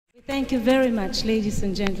Thank you very much, ladies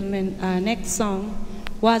and gentlemen. Our next song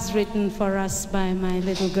was written for us by my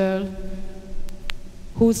little girl,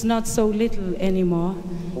 who's not so little anymore.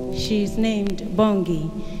 She's named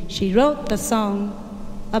Bongi. She wrote the song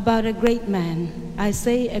about a great man. I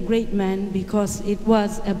say a great man because it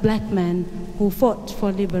was a black man who fought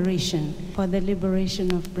for liberation, for the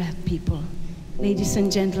liberation of black people. Ladies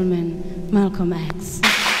and gentlemen, Malcolm X.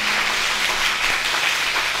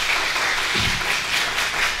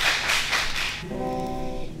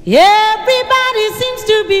 Everybody seems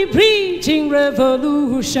to be preaching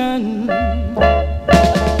revolution,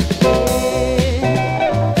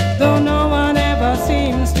 though no one ever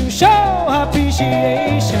seems to show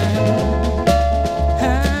appreciation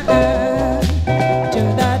to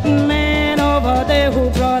that man over there who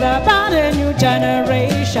brought about a new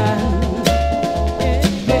generation.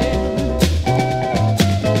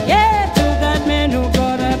 Yeah, to that man who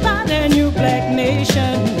brought about a new black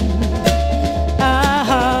nation.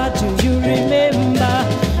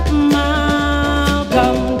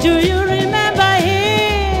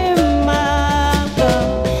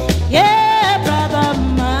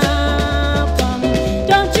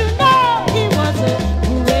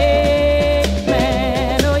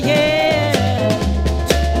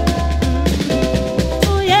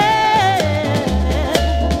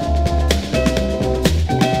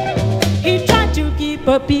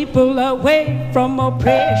 People away from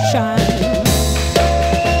oppression.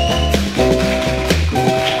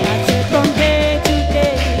 I said from day to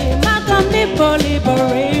day, Malcolm live for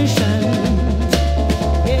liberation.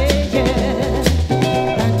 Yeah,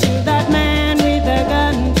 yeah. Until that man with a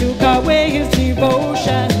gun took away his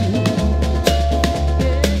devotion.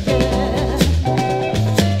 Yeah, yeah.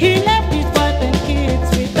 He left his wife and kids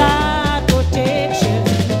without protection.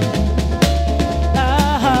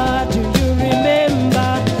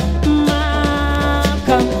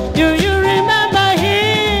 Do you